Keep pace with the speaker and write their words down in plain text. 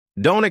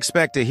Don't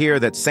expect to hear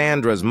that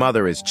Sandra's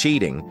mother is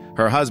cheating.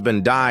 Her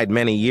husband died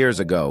many years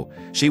ago.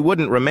 She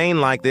wouldn't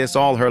remain like this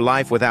all her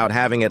life without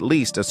having at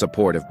least a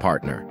supportive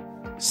partner.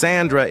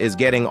 Sandra is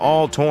getting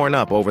all torn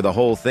up over the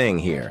whole thing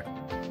here.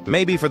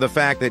 Maybe for the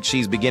fact that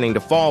she's beginning to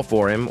fall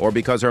for him, or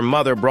because her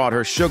mother brought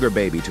her sugar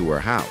baby to her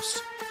house.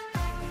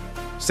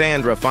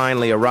 Sandra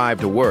finally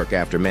arrived to work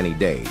after many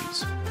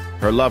days.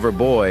 Her lover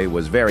boy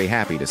was very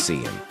happy to see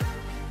him.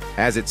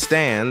 As it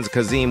stands,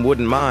 Kazim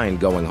wouldn't mind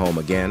going home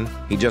again.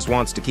 He just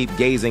wants to keep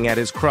gazing at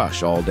his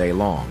crush all day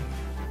long.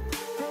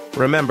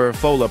 Remember,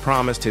 Fola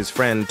promised his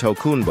friend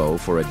Tokunbo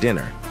for a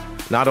dinner.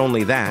 Not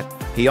only that,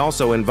 he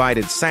also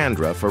invited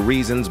Sandra for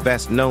reasons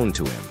best known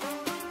to him.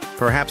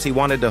 Perhaps he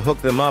wanted to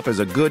hook them up as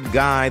a good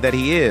guy that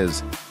he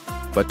is,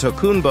 but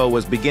Tokunbo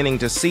was beginning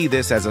to see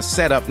this as a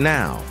setup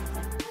now.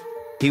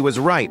 He was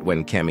right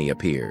when Kemi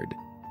appeared.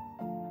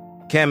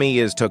 Kemi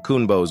is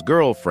Tokunbo's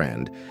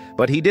girlfriend,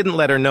 but he didn't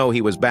let her know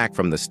he was back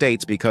from the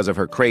States because of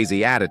her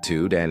crazy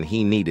attitude and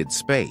he needed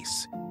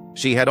space.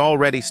 She had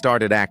already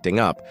started acting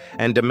up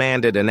and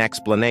demanded an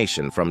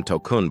explanation from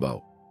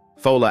Tokunbo.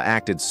 Fola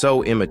acted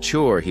so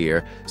immature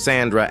here,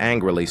 Sandra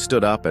angrily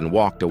stood up and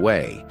walked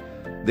away.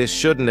 This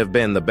shouldn't have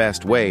been the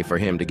best way for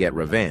him to get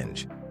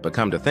revenge, but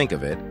come to think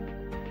of it,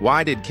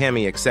 why did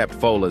Kemi accept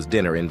Fola's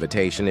dinner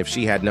invitation if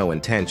she had no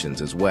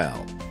intentions as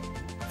well?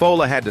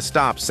 Fola had to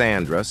stop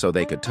Sandra so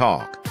they could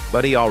talk,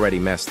 but he already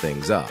messed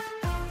things up.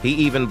 He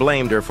even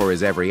blamed her for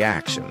his every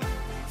action.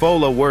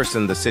 Fola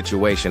worsened the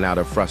situation out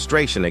of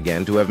frustration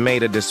again to have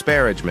made a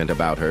disparagement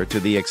about her to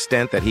the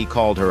extent that he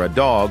called her a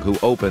dog who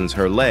opens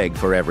her leg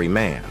for every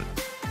man.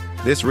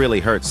 This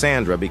really hurt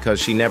Sandra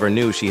because she never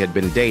knew she had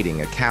been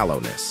dating a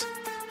callowness.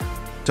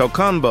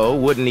 Tokunbo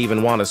wouldn't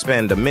even want to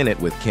spend a minute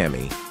with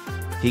Kemi.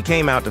 He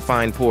came out to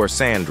find poor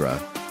Sandra,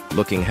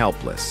 looking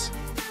helpless.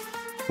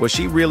 Was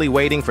she really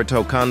waiting for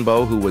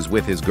Tokunbo, who was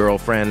with his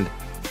girlfriend,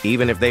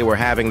 even if they were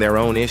having their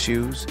own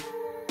issues?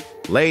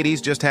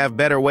 Ladies just have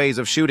better ways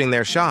of shooting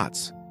their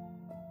shots.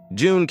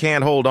 June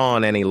can't hold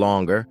on any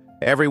longer.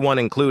 Everyone,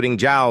 including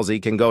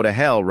Jalzi, can go to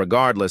hell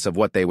regardless of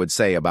what they would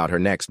say about her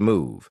next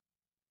move.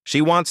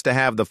 She wants to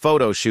have the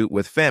photo shoot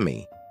with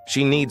Femi.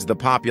 She needs the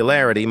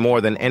popularity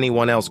more than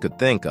anyone else could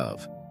think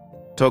of.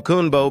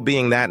 Tokunbo,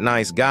 being that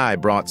nice guy,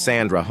 brought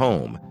Sandra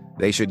home.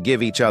 They should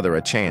give each other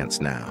a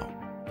chance now.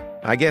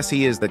 I guess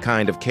he is the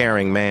kind of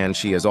caring man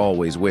she has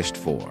always wished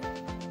for.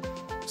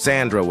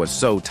 Sandra was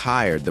so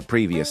tired the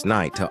previous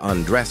night to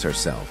undress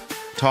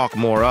herself, talk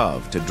more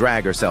of, to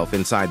drag herself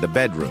inside the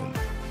bedroom.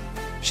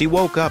 She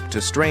woke up to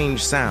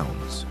strange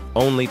sounds,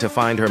 only to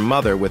find her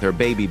mother with her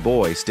baby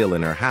boy still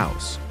in her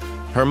house.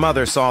 Her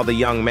mother saw the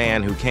young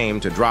man who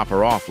came to drop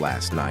her off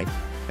last night.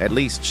 At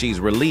least she's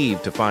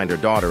relieved to find her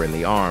daughter in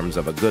the arms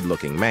of a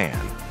good-looking man.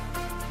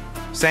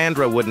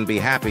 Sandra wouldn't be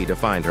happy to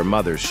find her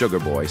mother's sugar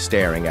boy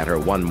staring at her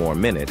one more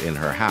minute in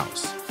her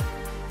house.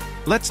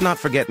 Let's not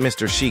forget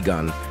Mr.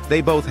 Shigun.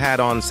 They both had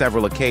on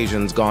several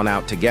occasions gone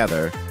out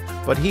together,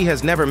 but he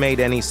has never made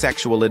any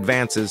sexual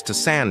advances to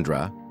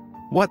Sandra.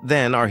 What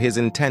then are his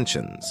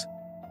intentions?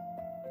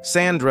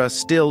 Sandra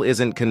still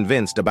isn't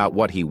convinced about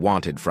what he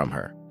wanted from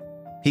her.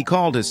 He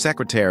called his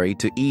secretary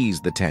to ease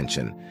the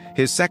tension.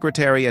 His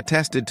secretary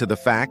attested to the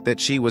fact that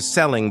she was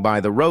selling by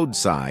the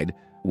roadside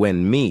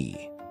when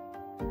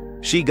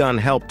Shigun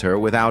helped her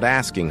without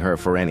asking her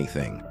for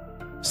anything.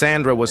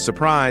 Sandra was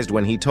surprised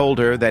when he told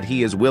her that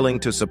he is willing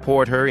to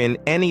support her in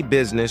any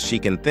business she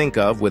can think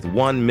of with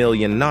 1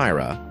 million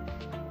naira,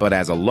 but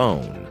as a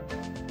loan.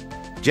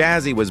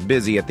 Jazzy was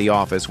busy at the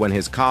office when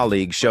his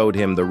colleague showed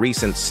him the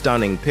recent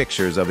stunning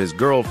pictures of his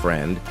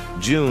girlfriend.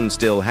 June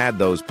still had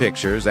those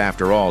pictures.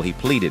 After all, he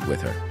pleaded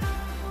with her.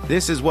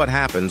 This is what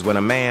happens when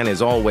a man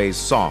is always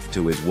soft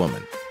to his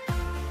woman.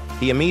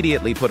 He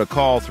immediately put a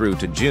call through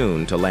to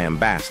June to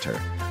lambast her,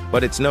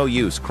 but it's no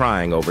use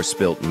crying over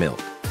spilt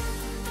milk.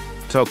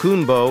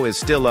 Tokunbo is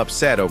still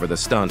upset over the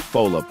stunt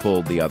Fola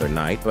pulled the other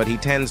night, but he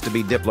tends to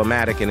be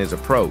diplomatic in his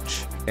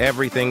approach.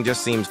 Everything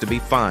just seems to be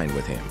fine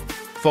with him.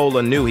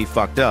 Fola knew he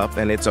fucked up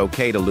and it's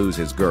okay to lose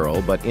his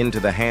girl, but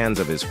into the hands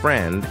of his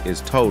friend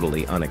is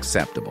totally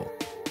unacceptable.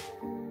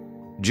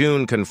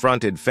 June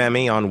confronted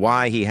Femi on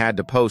why he had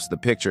to post the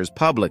pictures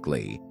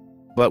publicly,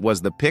 but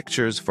was the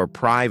pictures for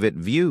private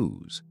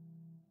views?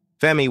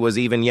 Femi was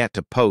even yet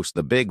to post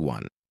the big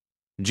one.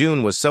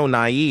 June was so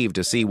naive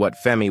to see what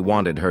Femi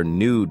wanted her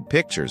nude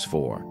pictures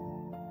for.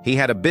 He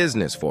had a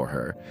business for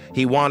her.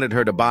 He wanted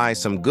her to buy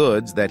some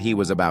goods that he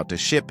was about to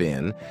ship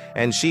in,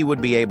 and she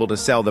would be able to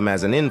sell them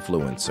as an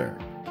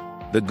influencer.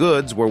 The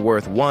goods were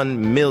worth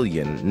 1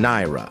 million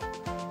naira.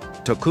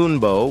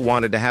 Tokunbo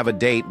wanted to have a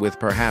date with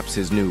perhaps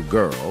his new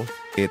girl.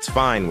 It's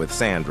fine with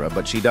Sandra,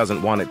 but she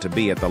doesn't want it to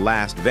be at the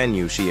last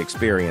venue she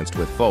experienced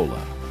with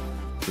Fola.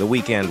 The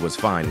weekend was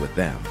fine with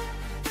them.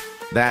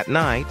 That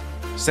night,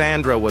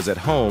 Sandra was at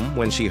home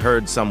when she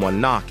heard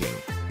someone knocking.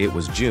 It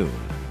was June.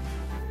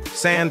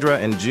 Sandra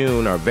and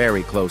June are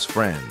very close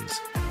friends.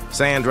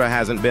 Sandra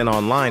hasn't been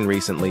online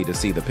recently to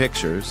see the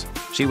pictures.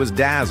 She was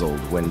dazzled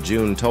when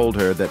June told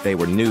her that they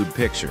were nude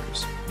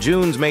pictures.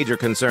 June's major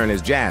concern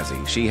is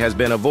Jazzy. She has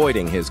been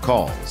avoiding his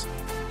calls.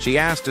 She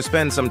asked to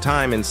spend some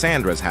time in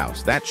Sandra's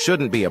house. That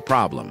shouldn't be a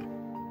problem.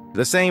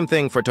 The same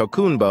thing for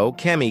Tokunbo.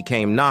 Kemi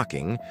came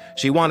knocking.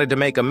 She wanted to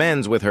make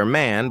amends with her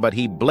man, but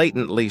he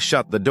blatantly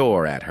shut the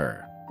door at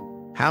her.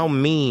 How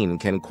mean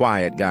can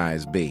quiet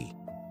guys be?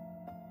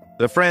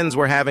 The friends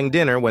were having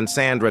dinner when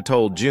Sandra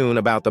told June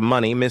about the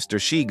money Mr.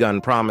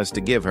 Shigun promised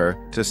to give her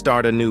to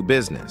start a new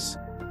business.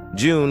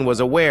 June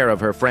was aware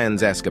of her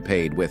friend's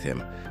escapade with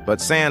him,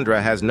 but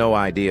Sandra has no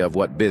idea of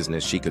what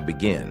business she could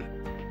begin.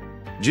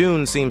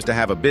 June seems to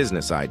have a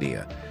business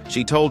idea.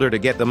 She told her to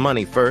get the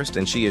money first,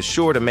 and she is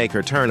sure to make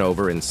her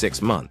turnover in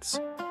 6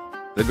 months.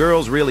 The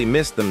girls really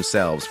missed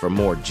themselves for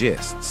more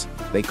gists.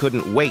 They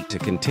couldn't wait to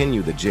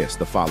continue the gist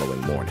the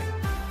following morning.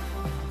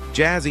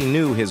 Jazzy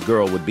knew his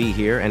girl would be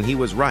here, and he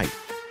was right.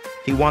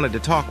 He wanted to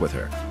talk with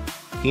her.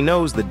 He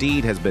knows the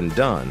deed has been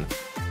done,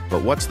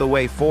 but what's the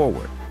way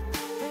forward?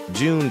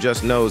 June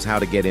just knows how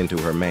to get into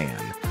her man.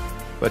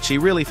 But she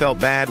really felt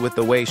bad with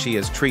the way she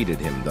has treated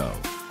him, though.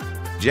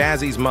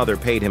 Jazzy's mother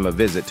paid him a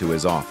visit to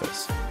his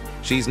office.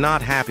 She's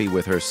not happy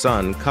with her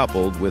son,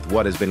 coupled with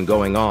what has been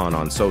going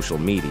on social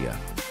media.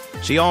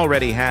 She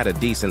already had a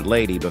decent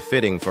lady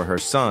befitting for her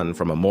son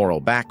from a moral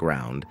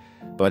background,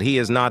 but he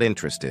is not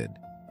interested.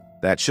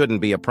 That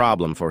shouldn't be a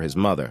problem for his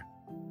mother.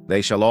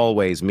 They shall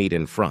always meet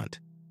in front.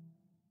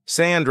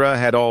 Sandra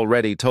had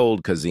already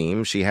told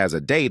Kazim she has a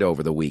date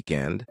over the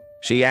weekend.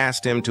 She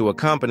asked him to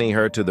accompany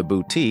her to the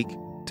boutique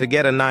to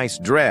get a nice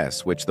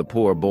dress, which the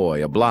poor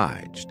boy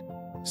obliged.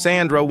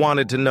 Sandra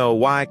wanted to know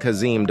why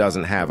Kazim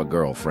doesn't have a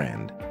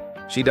girlfriend.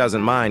 She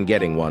doesn't mind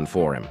getting one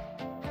for him.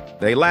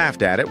 They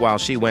laughed at it while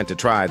she went to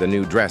try the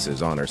new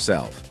dresses on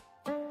herself.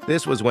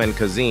 This was when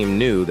Kazim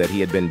knew that he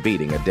had been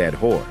beating a dead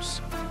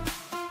horse.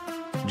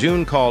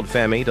 June called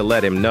Femi to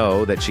let him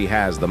know that she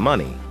has the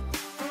money.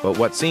 But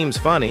what seems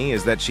funny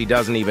is that she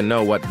doesn't even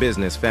know what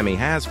business Femi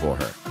has for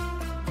her.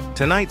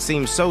 Tonight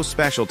seems so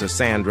special to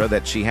Sandra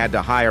that she had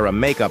to hire a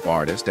makeup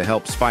artist to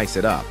help spice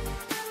it up.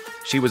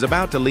 She was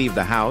about to leave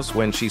the house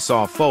when she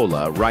saw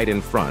Fola right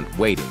in front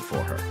waiting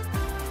for her.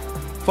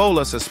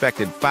 Fola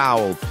suspected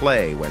foul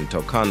play when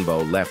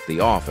Tokunbo left the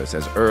office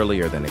as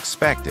earlier than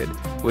expected,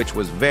 which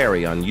was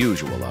very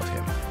unusual of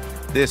him.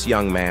 This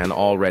young man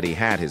already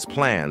had his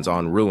plans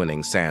on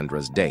ruining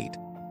Sandra's date.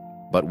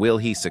 But will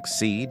he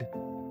succeed?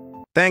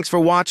 Thanks for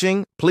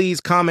watching. Please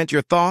comment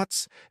your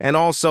thoughts and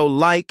also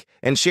like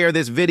and share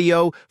this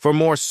video for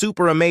more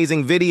super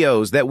amazing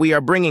videos that we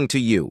are bringing to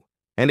you.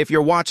 And if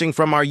you're watching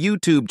from our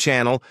YouTube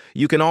channel,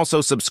 you can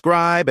also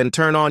subscribe and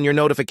turn on your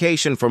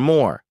notification for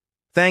more.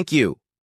 Thank you.